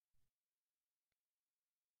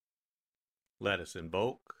Let us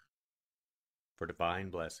invoke for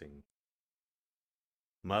divine blessing.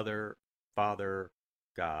 Mother, Father,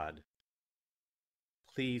 God,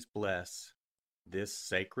 please bless this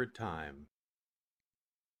sacred time.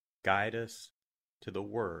 Guide us to the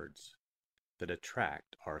words that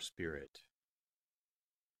attract our spirit.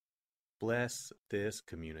 Bless this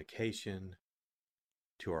communication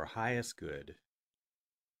to our highest good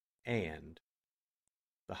and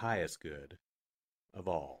the highest good of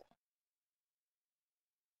all.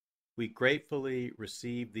 We gratefully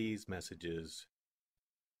receive these messages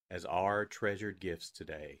as our treasured gifts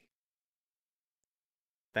today.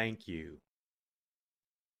 Thank you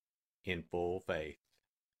in full faith.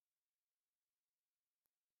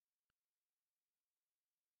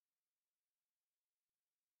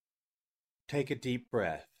 Take a deep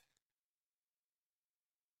breath.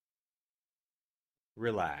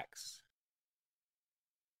 Relax.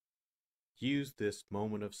 Use this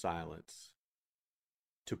moment of silence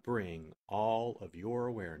to bring all of your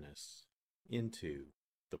awareness into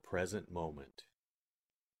the present moment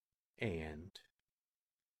and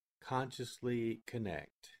consciously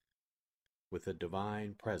connect with a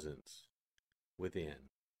divine presence within.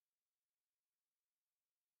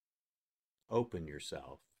 Open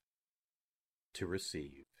yourself to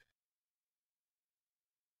receive.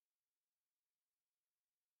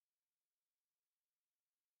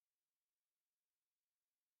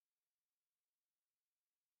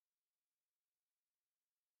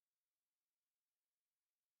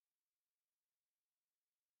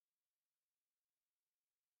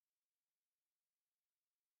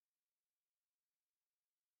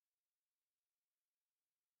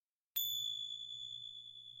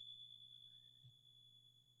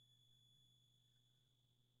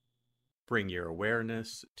 Bring your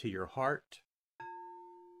awareness to your heart.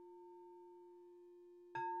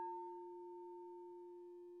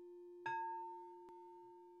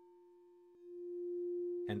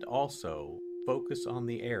 And also focus on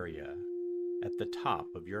the area at the top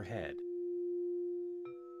of your head.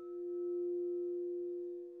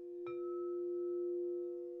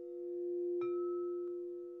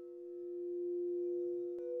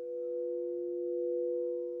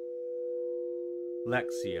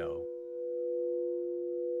 Lectio.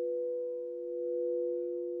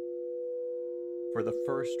 For the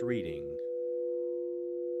first reading,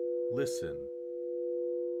 listen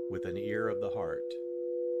with an ear of the heart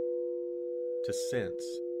to sense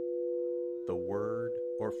the word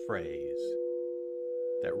or phrase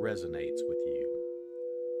that resonates with you.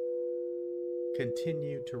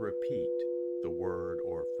 Continue to repeat the word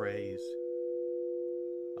or phrase.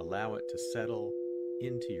 Allow it to settle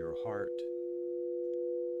into your heart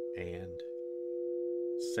and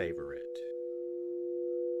savor it.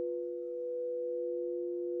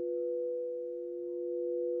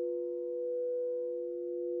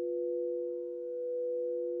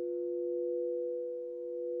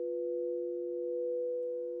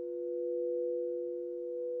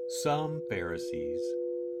 Some Pharisees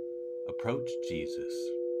approached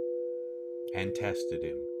Jesus and tested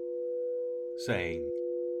him, saying,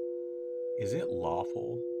 "Is it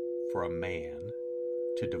lawful for a man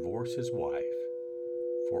to divorce his wife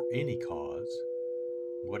for any cause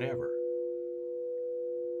whatever?"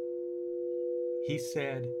 He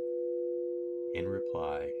said in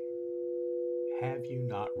reply, "Have you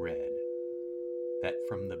not read that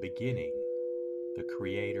from the beginning the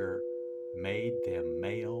Creator made them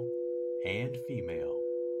male and female,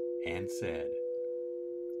 and said,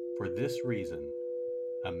 'For this reason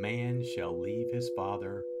a man shall leave his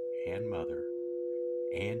father and mother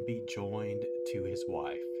and be joined to his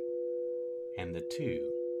wife, and the two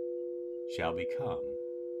shall become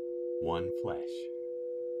one flesh.'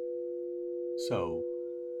 So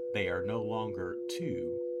they are no longer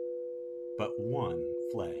two, but one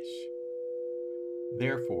flesh.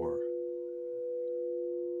 Therefore,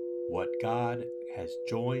 what God has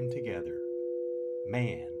joined together,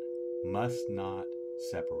 man must not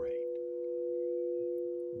separate."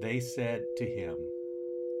 They said to him,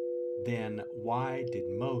 "Then why did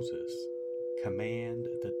Moses command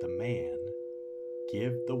that the man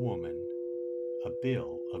give the woman a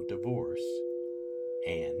bill of divorce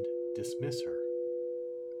and dismiss her?"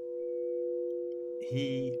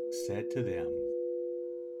 He said to them,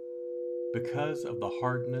 "Because of the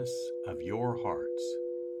hardness of your hearts,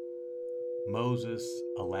 Moses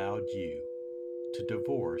allowed you to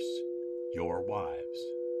divorce your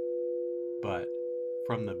wives. But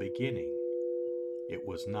from the beginning, it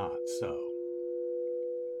was not so.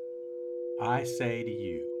 I say to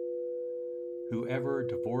you, whoever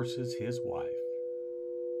divorces his wife,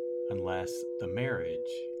 unless the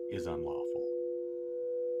marriage is unlawful,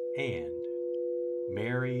 and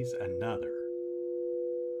marries another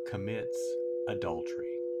commits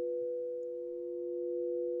adultery.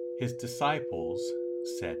 His disciples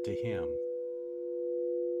said to him,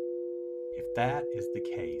 "If that is the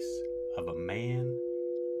case of a man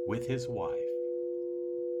with his wife,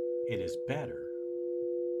 it is better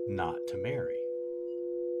not to marry."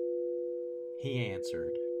 He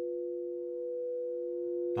answered,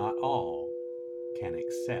 "Not all can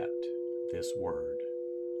accept this word,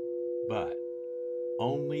 but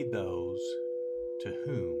only those to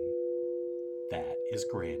whom that is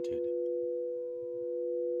granted.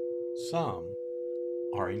 Some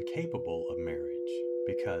are incapable of marriage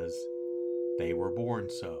because they were born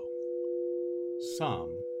so.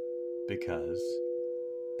 Some because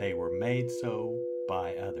they were made so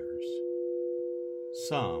by others.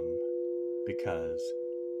 Some because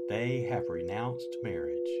they have renounced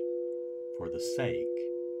marriage for the sake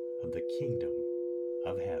of the kingdom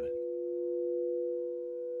of heaven.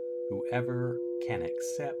 Whoever can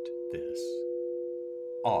accept this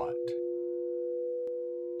ought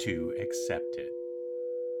to accept it."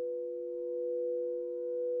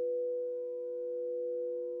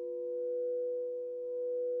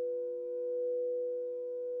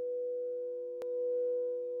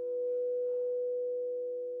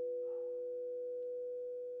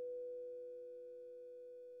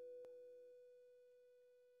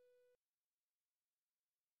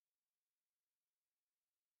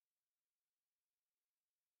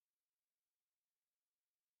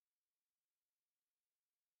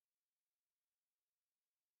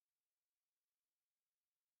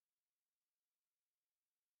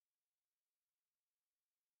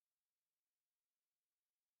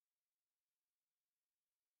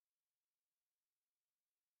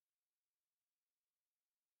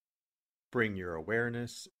 Bring your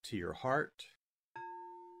awareness to your heart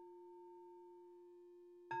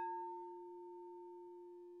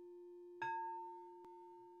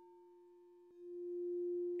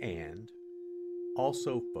and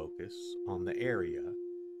also focus on the area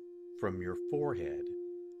from your forehead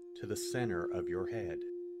to the center of your head.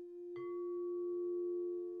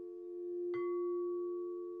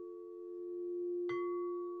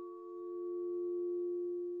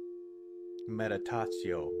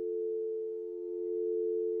 Meditatio.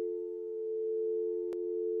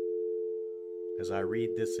 As I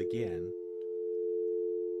read this again,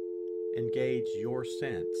 engage your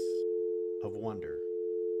sense of wonder.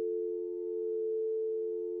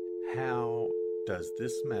 How does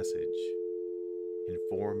this message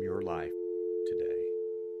inform your life today?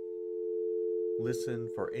 Listen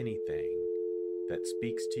for anything that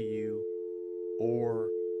speaks to you or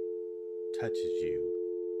touches you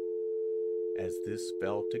as this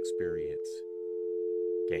felt experience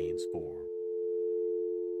gains form.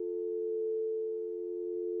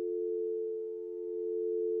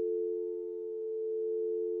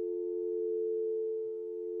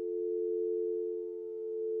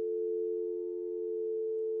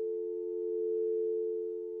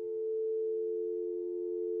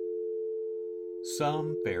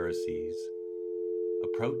 Some Pharisees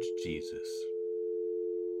approached Jesus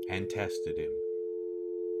and tested him,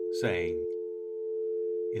 saying,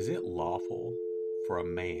 "Is it lawful for a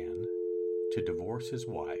man to divorce his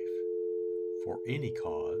wife for any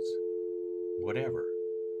cause whatever?"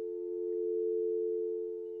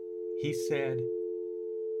 He said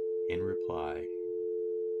in reply,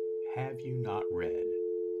 "Have you not read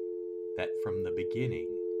that from the beginning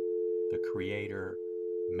the Creator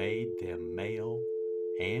made them male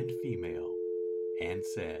and female, and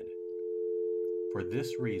said, 'For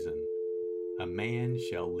this reason a man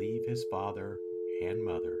shall leave his father and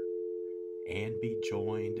mother and be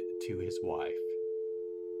joined to his wife,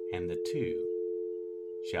 and the two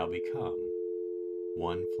shall become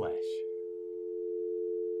one flesh.'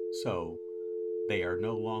 So they are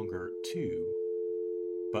no longer two,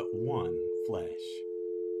 but one flesh.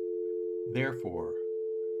 Therefore,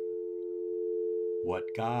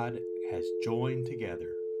 what God has joined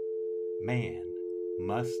together, man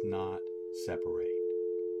must not separate."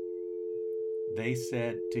 They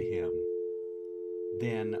said to him,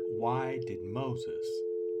 "Then why did Moses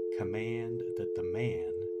command that the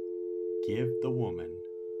man give the woman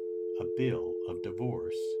a bill of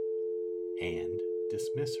divorce and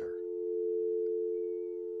dismiss her?"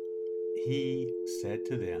 He said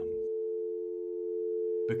to them,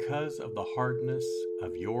 "Because of the hardness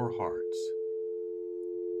of your hearts,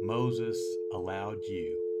 Moses allowed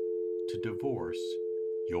you to divorce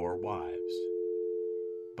your wives,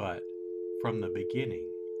 but from the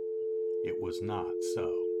beginning it was not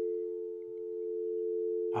so.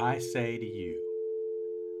 I say to you,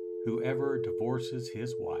 whoever divorces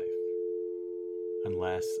his wife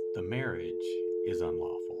unless the marriage is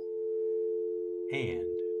unlawful,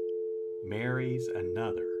 and marries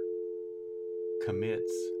another,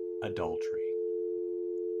 commits adultery.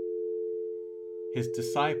 His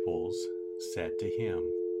disciples said to him,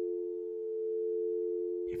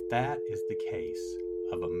 "If that is the case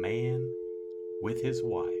of a man with his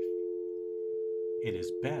wife, it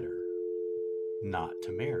is better not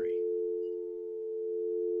to marry."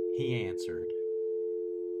 He answered,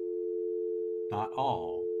 "Not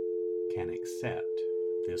all can accept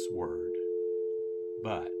this word,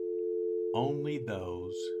 but only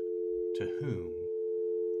those to whom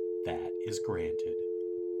that is granted.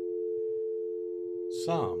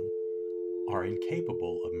 Some are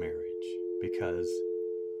incapable of marriage because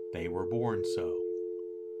they were born so,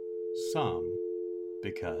 some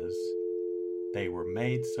because they were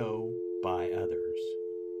made so by others,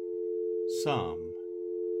 some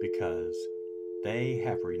because they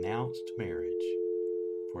have renounced marriage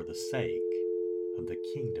for the sake of the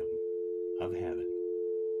kingdom of heaven.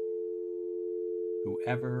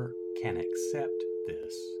 Whoever can accept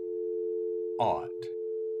this ought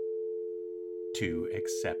to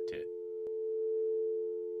accept it."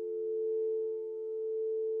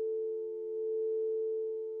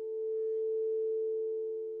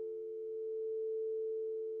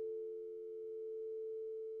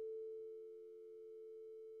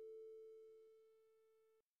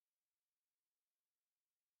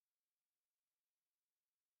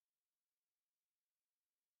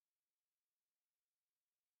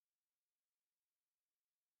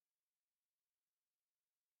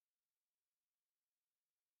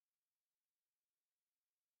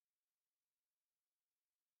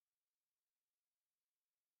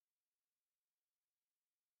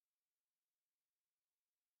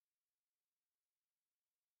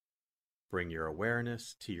 Bring your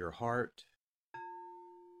awareness to your heart.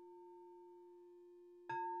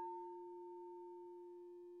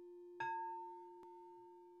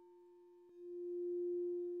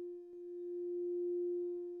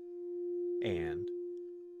 And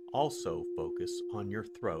also focus on your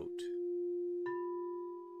throat.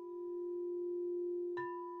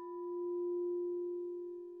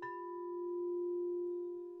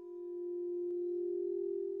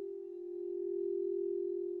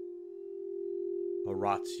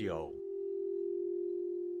 Oratio.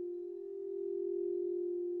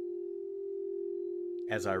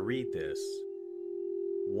 As I read this,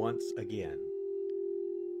 once again,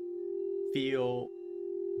 feel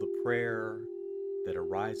the prayer that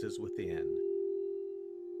arises within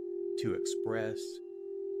to express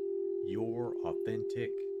your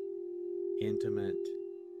authentic, intimate,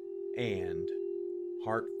 and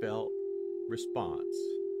heartfelt response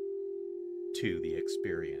to the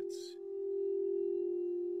experience.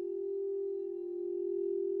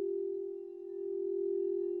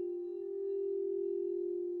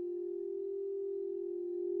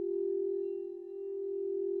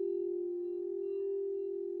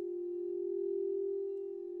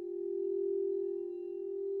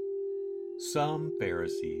 Some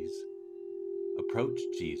Pharisees approached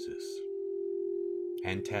Jesus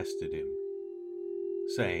and tested him,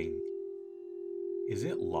 saying, "Is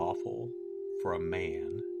it lawful for a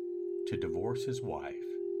man to divorce his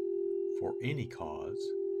wife for any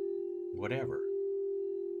cause whatever?"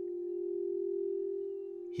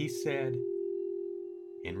 He said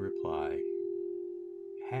in reply,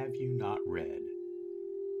 "Have you not read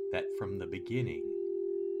that from the beginning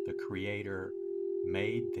the Creator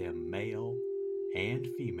made them male and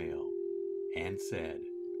female, and said,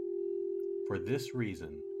 'For this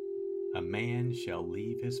reason a man shall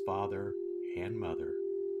leave his father and mother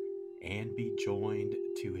and be joined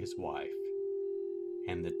to his wife,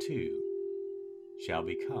 and the two shall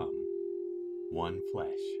become one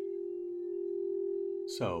flesh.'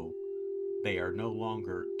 So they are no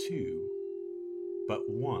longer two, but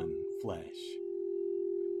one flesh.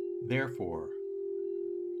 Therefore,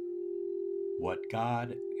 what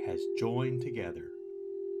God has joined together,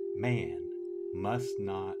 man must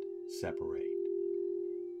not separate."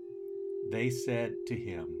 They said to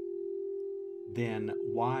him, "Then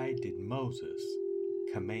why did Moses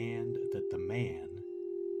command that the man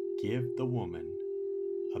give the woman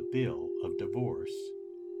a bill of divorce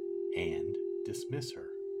and dismiss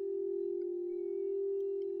her?"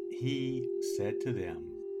 He said to them,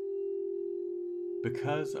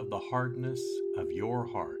 "Because of the hardness of your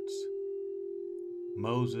hearts,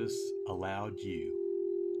 Moses allowed you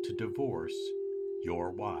to divorce your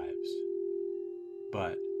wives,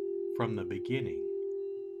 but from the beginning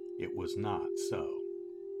it was not so.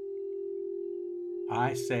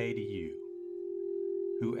 I say to you,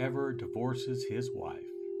 whoever divorces his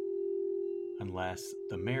wife, unless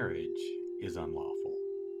the marriage is unlawful,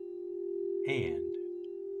 and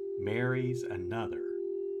marries another,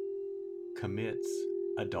 commits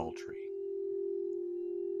adultery.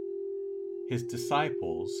 His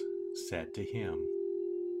disciples said to him,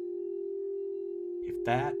 "If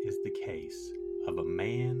that is the case of a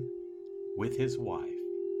man with his wife,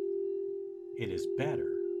 it is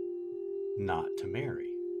better not to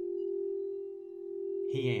marry."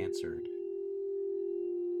 He answered,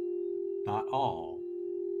 "Not all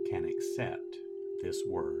can accept this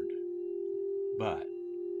word, but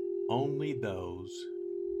only those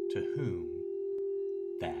to whom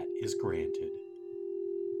that is granted.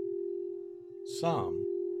 Some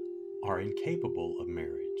are incapable of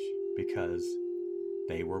marriage because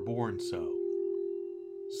they were born so,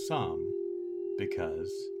 some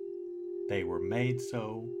because they were made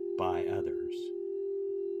so by others,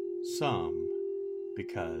 some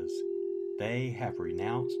because they have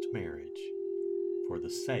renounced marriage for the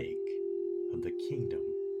sake of the kingdom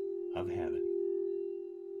of heaven.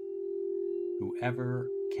 Whoever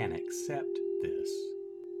can accept this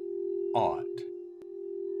ought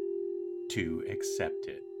to accept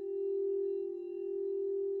it."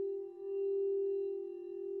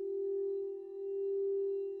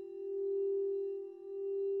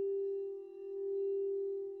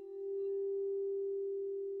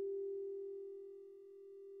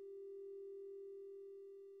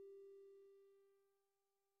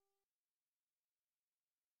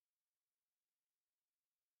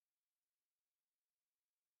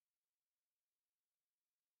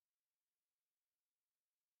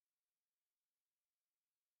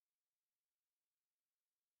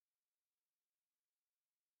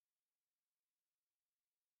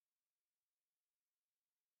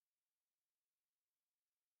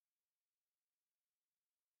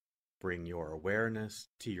 Bring your awareness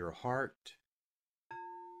to your heart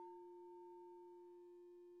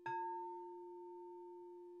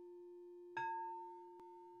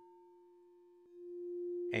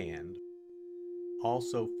and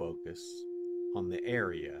also focus on the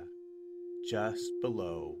area just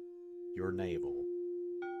below your navel.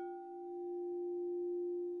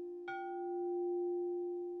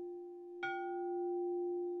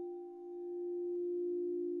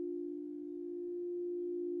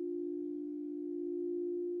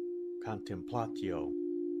 Contemplatio.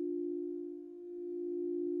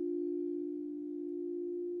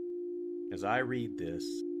 As I read this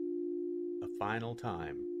a final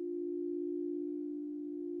time,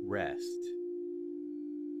 rest.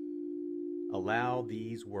 Allow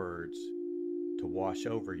these words to wash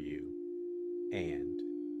over you and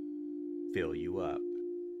fill you up.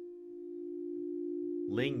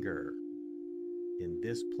 Linger in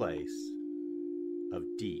this place of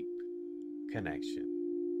deep connection.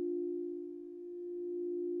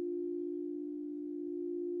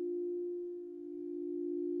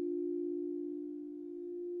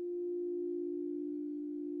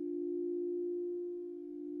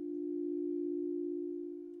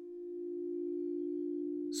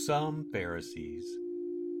 Some Pharisees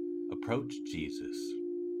approached Jesus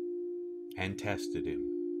and tested him,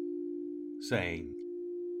 saying,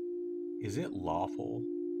 "Is it lawful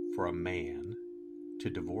for a man to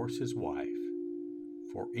divorce his wife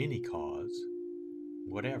for any cause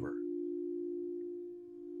whatever?"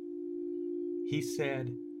 He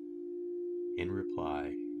said in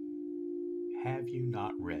reply, "Have you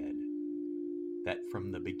not read that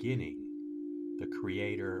from the beginning the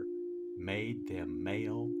Creator made them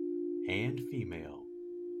male and female,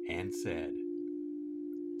 and said,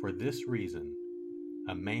 'For this reason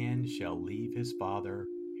a man shall leave his father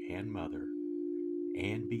and mother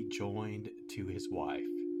and be joined to his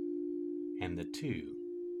wife, and the two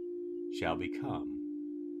shall become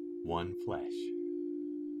one flesh.'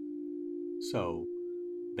 So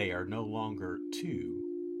they are no longer two,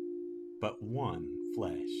 but one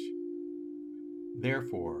flesh.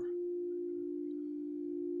 Therefore,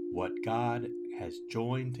 what God has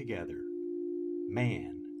joined together,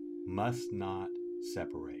 man must not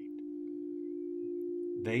separate."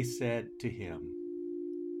 They said to him,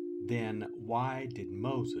 "Then why did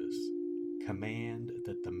Moses command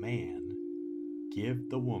that the man give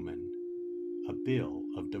the woman a bill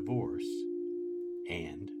of divorce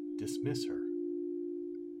and dismiss her?"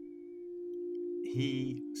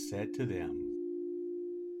 He said to them,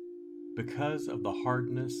 "Because of the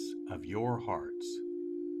hardness of your hearts,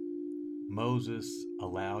 Moses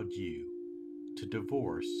allowed you to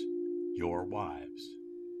divorce your wives,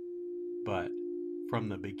 but from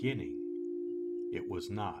the beginning it was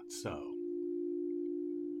not so.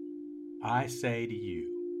 I say to you,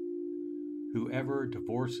 whoever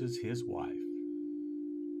divorces his wife,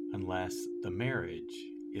 unless the marriage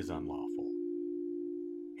is unlawful,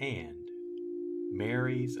 and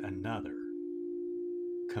marries another,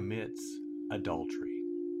 commits adultery.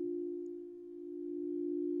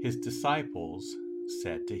 His disciples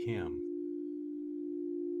said to him,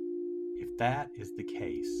 "If that is the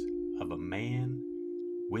case of a man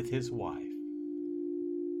with his wife,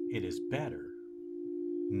 it is better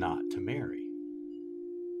not to marry."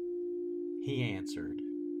 He answered,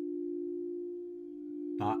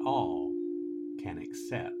 "Not all can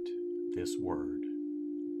accept this word,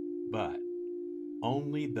 but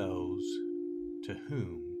only those to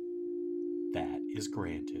whom that is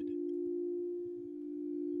granted.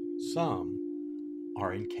 Some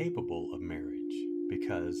are incapable of marriage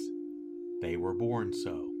because they were born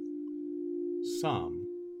so, some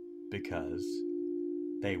because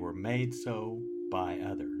they were made so by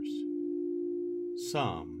others,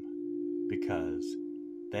 some because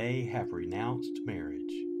they have renounced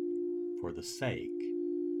marriage for the sake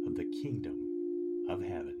of the kingdom of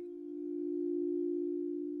heaven.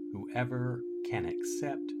 Whoever can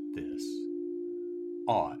accept this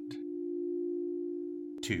ought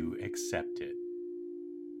to accept it."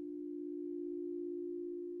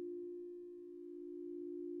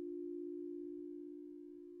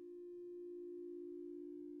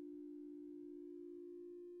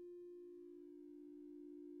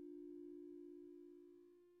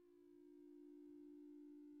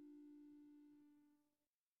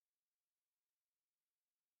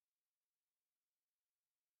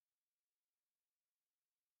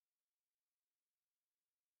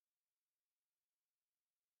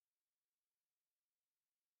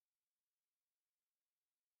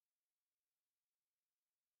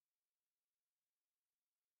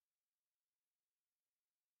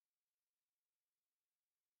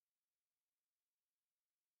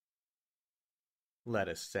 Let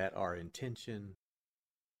us set our intention,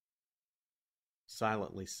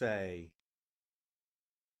 silently say,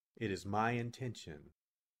 "It is my intention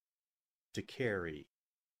to carry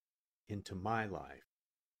into my life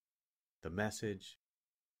the message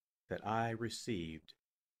that I received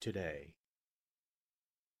today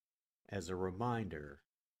as a reminder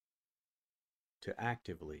to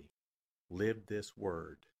actively live this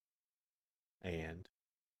word and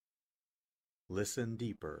listen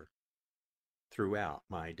deeper throughout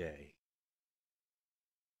my day."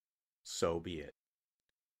 So be it.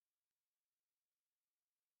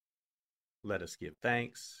 Let us give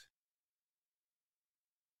thanks.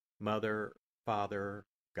 Mother, Father,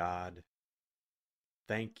 God,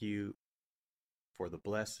 thank you for the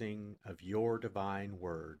blessing of your divine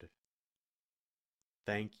word.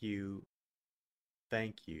 Thank you,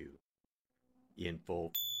 in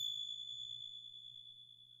full.